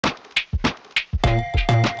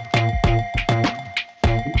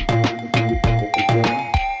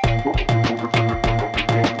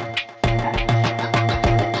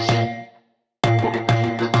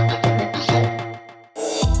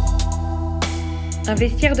Un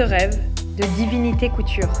vestiaire de rêve, de divinité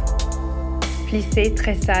couture. Plissé,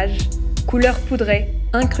 tressage, couleurs poudrées,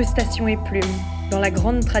 incrustations et plumes, dans la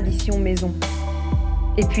grande tradition maison.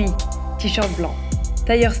 Et puis, t-shirt blanc,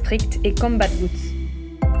 tailleur strict et combat boots.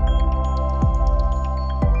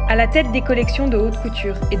 À la tête des collections de haute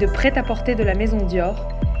couture et de prêt-à-porter de la maison Dior,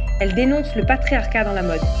 elle dénonce le patriarcat dans la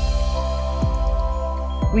mode.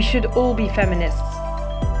 We should all be feminists.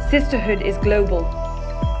 Sisterhood is global.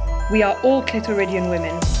 We are all clitoridian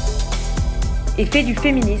women. Et fait du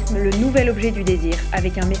féminisme le nouvel objet du désir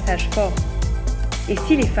avec un message fort. Et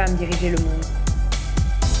si les femmes dirigeaient le monde?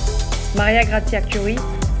 Grazia Chiuri,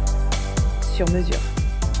 sur mesure.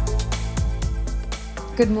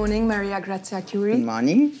 Good morning, Grazia Chiuri. Good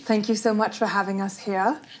morning. Thank you so much for having us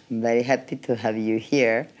here. I'm very happy to have you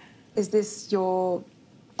here. Is this your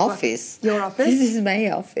office? Your office? This is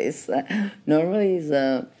my office. Normally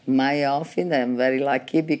it's my office. I'm very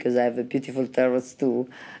lucky because I have a beautiful terrace too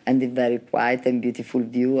and a very quiet and beautiful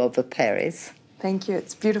view of Paris. Thank you.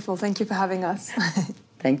 It's beautiful. Thank you for having us.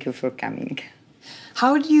 Thank you for coming.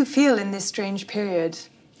 How do you feel in this strange period?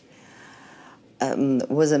 It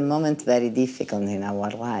was a moment very difficult in our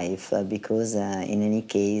life because in any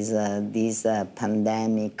case this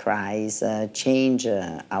pandemic crisis changed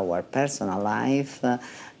our personal life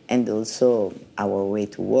and also our way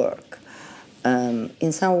to work.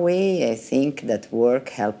 In some way I think that work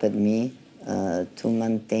helped me to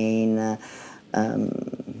maintain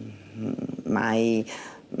my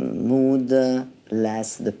mood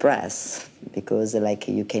less depressed, because like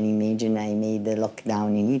you can imagine I made the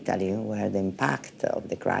lockdown in Italy where the impact of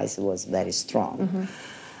the crisis was very strong. Mm-hmm.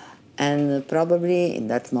 And probably in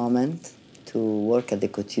that moment to work at the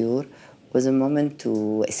couture was a moment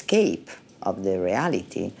to escape of the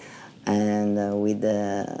reality, and with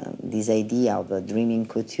this idea of dreaming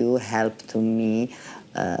couture helped to me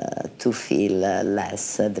to feel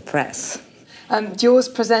less depressed. Dior's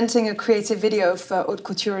presenting a creative video for haute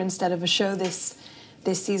couture instead of a show this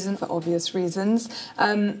season for obvious reasons.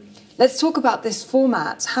 Let's talk about this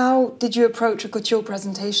format. How did you approach a couture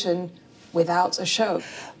presentation without a show?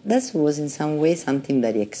 That was in some way something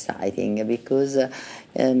very exciting because I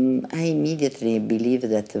immediately believed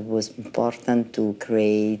that it was important to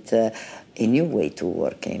create a new way to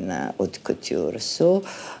work in haute couture. So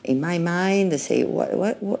in my mind, I say,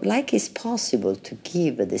 like it's possible to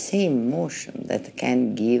give the same emotion that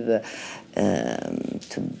can give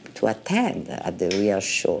to attend at the real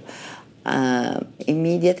show.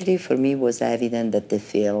 Immediately for me was evident that the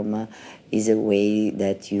film is a way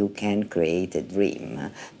that you can create a dream.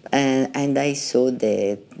 And I saw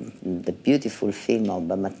the beautiful film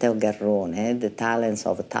of Matteo Garrone, The Talents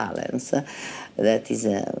of Talents, that is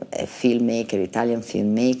a filmmaker, Italian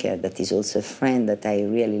filmmaker, that is also a friend that I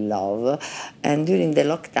really love. And during the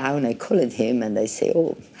lockdown, I called him and I say,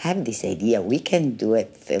 oh, I have this idea, we can do a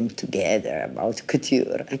film together about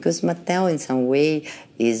couture. Because Matteo, in some way,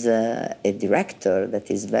 is a director that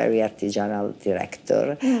is very artisanal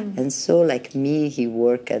director. Mm. And so, like me, he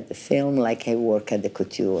worked at the film like I work at the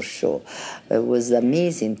couture show. It was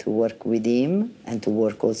amazing to work with him and to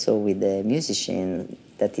work also with the musician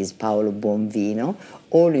that is Paolo Buonvino,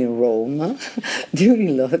 all in Rome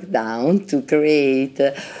during lockdown to create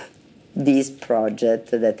this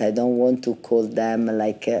project that I don't want to call them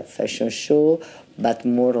like a fashion show, but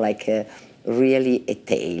more like really a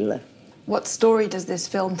tale. What story does this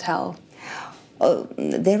film tell?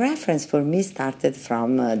 The reference for me started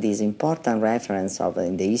from this important reference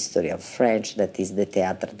in the history of French, that is the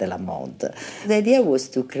Théâtre de la Mode. The idea was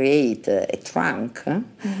to create a trunk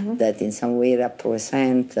mm-hmm. that in some way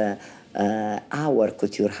represent our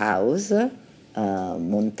couture house,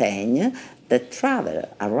 Montaigne, that travel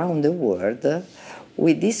around the world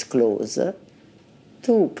with this clothes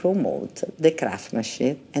to promote the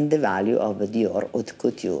craftsmanship and the value of Dior haute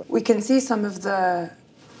couture. We can see some of the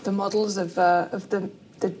models of the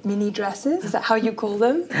mini dresses. Is that how you call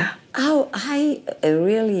them? Oh, I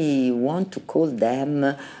really want to call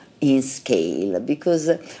them in scale, because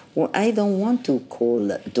I don't want to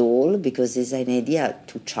call doll because it's an idea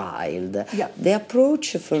to child. Yeah. The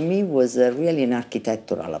approach for me was really an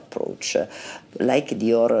architectural approach, like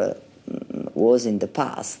Dior was in the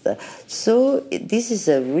past. So this is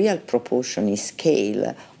a real proportion in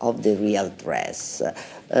scale of the real dress.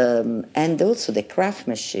 And also the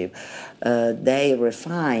craftsmanship, they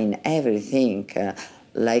refine everything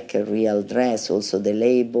like a real dress, also the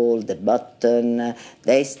label, the button.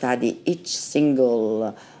 They study each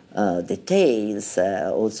single details,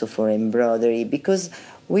 also for embroidery, because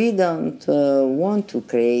we don't want to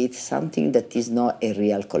create something that is not a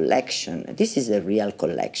real collection. This is a real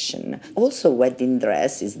collection. Also, wedding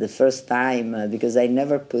dress is the first time, because I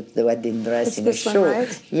never put the wedding dress in a show. One,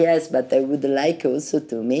 right? Yes, but I would like also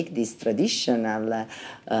to make this traditional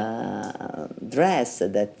dress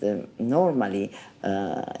that normally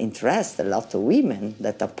interests a lot of women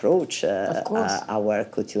that approach our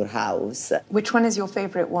couture house. Which one is your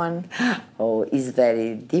favorite one? Oh, it's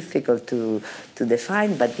very difficult to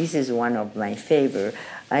define, but this is one of my favorite.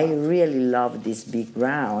 I really love this big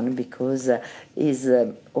gown because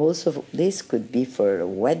also this could be for a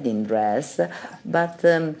wedding dress, but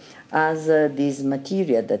as this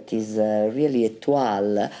material that is really a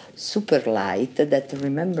toile, super light, that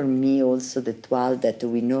remember me also the toile that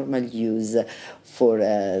we normally use for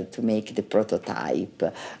to make the prototype.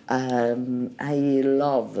 I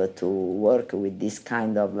love to work with this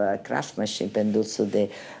kind of craftsmanship, and also the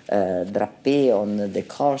drapé on the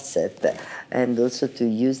corset, and also to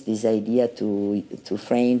use this idea to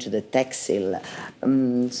fringe the textile.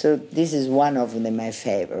 So this is one of my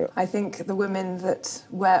favorite. I think the women that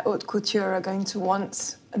wear haute couture are going to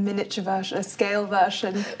want a miniature version, a scale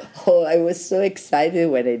version. Oh, I was so excited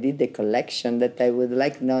when I did the collection that I would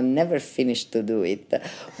like never finish to do it,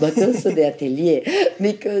 but also the atelier,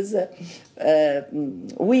 because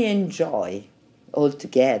we enjoy all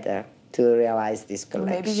together to realize this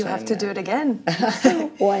collection. Maybe you have to do it again.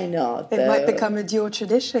 Why not? It might become a Dior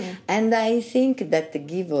tradition. And I think that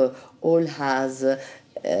give all has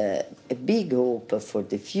a big hope for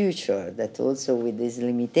the future, that also with this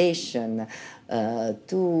limitation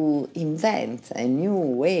to invent a new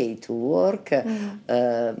way to work,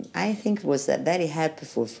 I think was very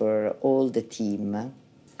helpful for all the team.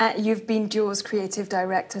 You've been Dior's creative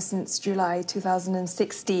director since July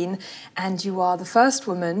 2016, and you are the first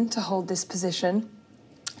woman to hold this position.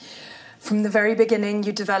 From the very beginning,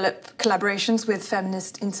 you develop collaborations with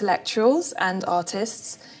feminist intellectuals and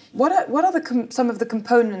artists. What are some of the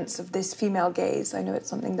components of this female gaze? I know it's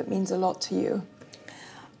something that means a lot to you.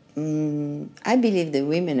 I believe the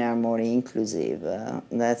women are more inclusive.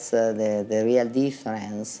 That's the real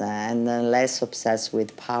difference, and less obsessed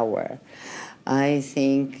with power. I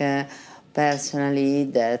think personally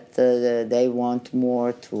that they want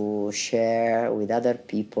more to share with other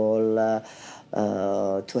people,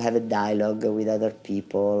 to have a dialogue with other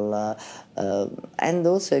people, and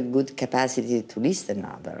also a good capacity to listen to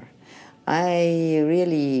others. I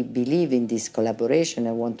really believe in this collaboration.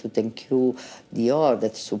 I want to thank you, Dior,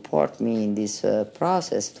 that support me in this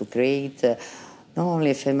process to create not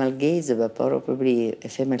only a female gaze, but probably a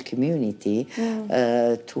female community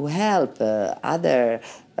to help other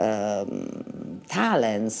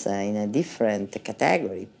talents in a different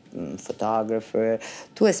category, photographer,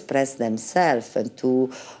 to express themselves and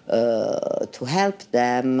to help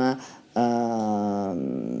them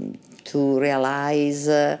to realize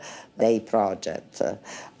their project.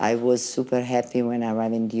 I was super happy when I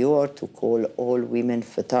arrived in Dior to call all women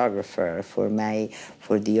photographers for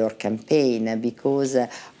Dior campaign, because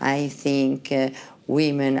I think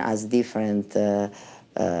women has different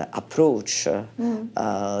approach.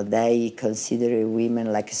 They consider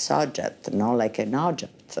women like a subject, not like an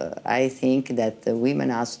object. I think that the women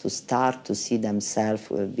has to start to see themselves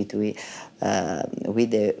between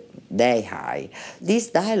with their eye.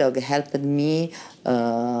 This dialogue helped me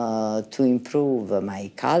to improve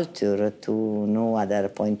my culture, to know other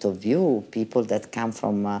point of view, people that come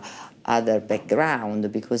from other background,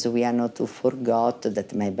 because we are not to forget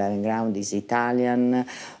that my background is Italian,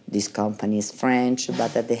 this company is French,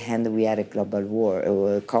 but at the end we are a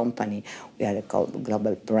global company, we are a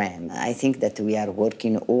global brand. I think that we are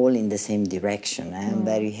working all in the same direction. I am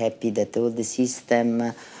very happy that all the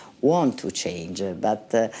system want to change,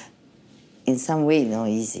 but in some way not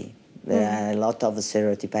easy. There are a lot of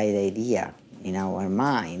stereotyped ideas in our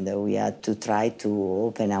mind. We have to try to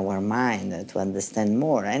open our mind to understand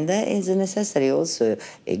more. And that is necessary also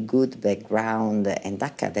a good background and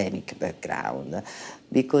academic background,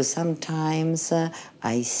 because sometimes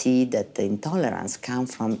I see that the intolerance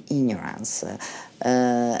comes from ignorance,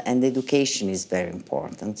 and education is very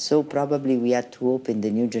important. So probably we have to open the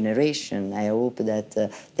new generation. I hope that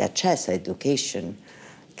the access to education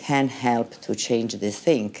can help to change the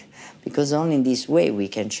think, because only in this way we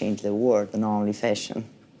can change the world, not only fashion.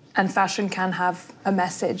 And fashion can have a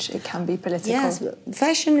message, it can be political. Yes,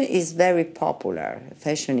 fashion is very popular.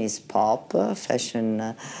 Fashion is pop,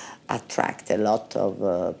 fashion attracts a lot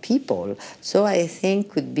of people, so I think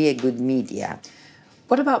could be a good media.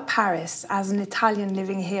 What about Paris? As an Italian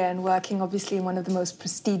living here and working obviously in one of the most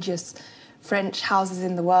prestigious French houses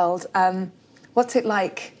in the world, what's it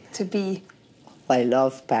like to be I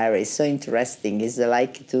love Paris. So interesting. It's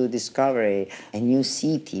like to discover a new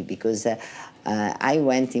city because I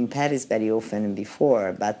went in Paris very often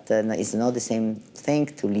before, but it's not the same thing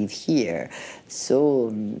to live here.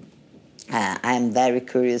 So I'm a very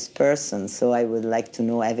curious person, so I would like to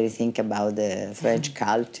know everything about the French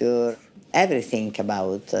culture, everything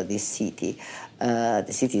about this city.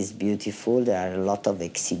 The city is beautiful. There are a lot of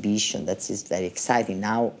exhibitions. That is very exciting.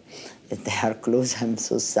 Now that they are closed, I'm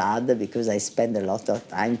so sad because I spend a lot of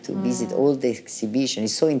time to visit all the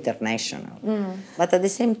exhibitions. It's so international. But at the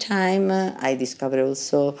same time, I discover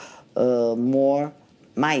also more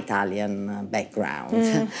my Italian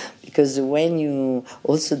background. Because when you,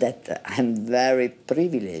 also that I'm very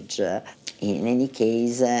privileged, in any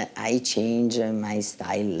case, I change my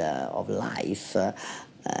style of life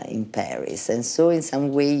in Paris. And so in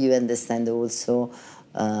some way you understand also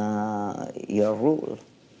your rule.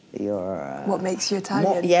 What makes you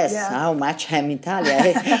Italian? Yes, yeah. How much I'm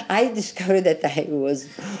Italian. I discovered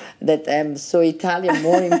that I'm so Italian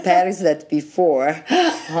more in Paris than before,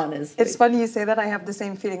 honestly. It's funny you say that. I have the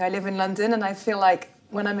same feeling. I live in London and I feel like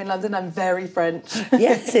when I'm in London, I'm very French.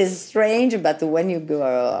 Yes, it's strange, but when you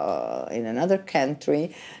go in another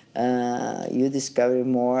country, you discover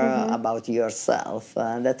more about yourself.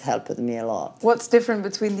 That helped me a lot. What's different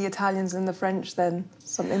between the Italians and the French then?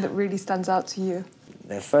 Something that really stands out to you?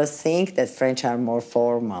 The first thing that French are more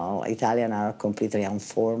formal, Italian are completely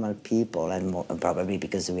informal people, and probably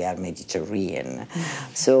because we are Mediterranean.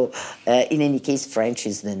 So, in any case, French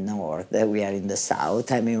is the north. We are in the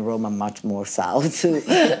south. I'm in Rome, much more south.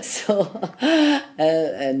 So,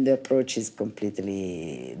 and the approach is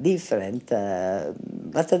completely different.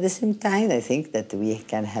 But at the same time, I think that we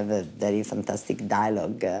can have a very fantastic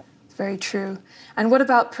dialogue. Very true. And what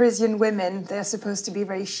about Parisian women? They're supposed to be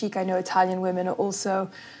very chic. I know Italian women are also,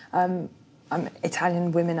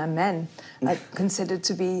 Italian women and men are considered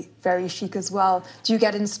to be very chic as well. Do you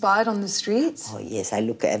get inspired on the streets? Oh yes, I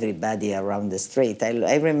look at everybody around the street.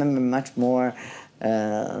 I remember much more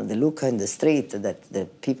the look on the street that the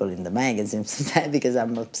people in the magazines, because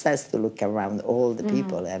I'm obsessed to look around all the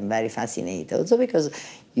people. I'm very fascinated. Also because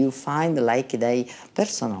you find like they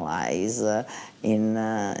personalize in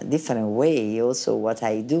a different way also what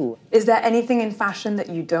I do. Is there anything in fashion that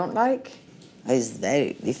you don't like? It's a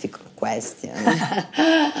very difficult question.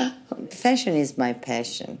 Fashion is my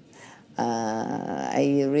passion.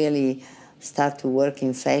 I really start to work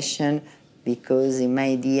in fashion because in my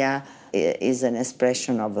idea is an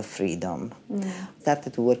expression of a freedom. I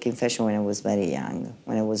started to work in fashion when I was very young,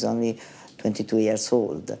 when I was only 22 years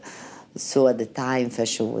old. So at the time,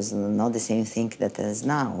 fashion was not the same thing that it is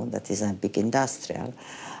now, that is a big industrial.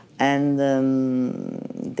 And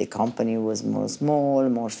the company was more small,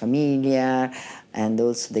 more familiar, and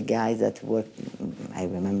also the guys that worked, I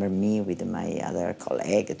remember me with my other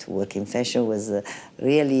colleague to work in fashion was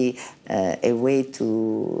really a way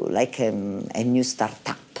to, like a new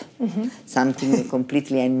startup, something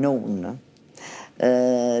completely unknown.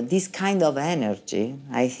 This kind of energy,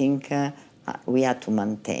 I think, we have to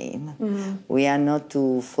maintain. We are not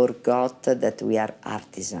to forget that we are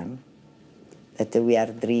artisan, that we are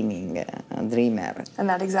dreaming, dreamer. And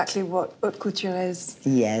that's exactly what haute couture is.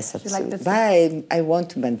 Yes, absolutely. Like but I want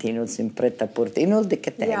to maintain also in pret-à-porter, in all the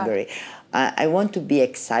category. Yeah. I want to be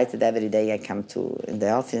excited every day I come to the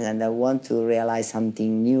office, and I want to realize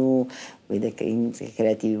something new with a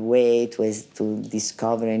creative way, to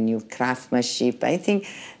discover a new craftsmanship. I think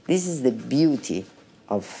this is the beauty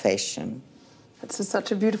of fashion. That's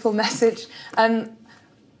such a beautiful message.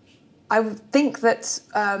 I would think that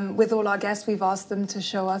with all our guests, we've asked them to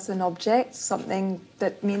show us an object, something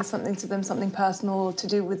that means something to them, something personal to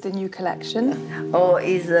do with the new collection. Oh,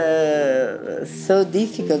 it's so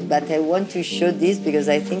difficult, but I want to show this because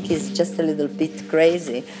I think it's just a little bit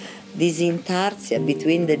crazy. This intarsia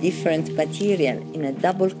between the different material in a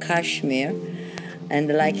double cashmere, and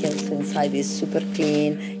like also inside is super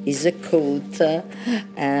clean, is a coat,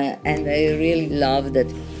 and I really love that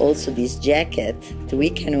also this jacket we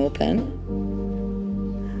can open,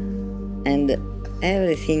 and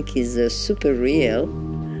everything is super real,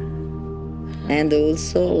 and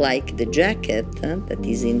also like the jacket that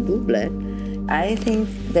is in double. I think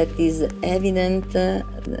that is evident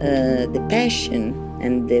the passion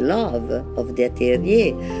and the love of the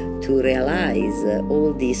atelier to realize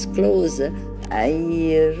all these clothes. I'm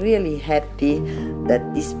really happy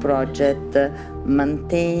that this project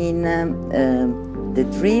maintain the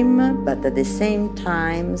dream, but at the same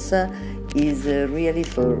time is really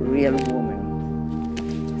for real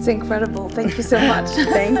women. It's incredible. Thank you so much.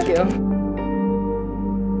 Thank you.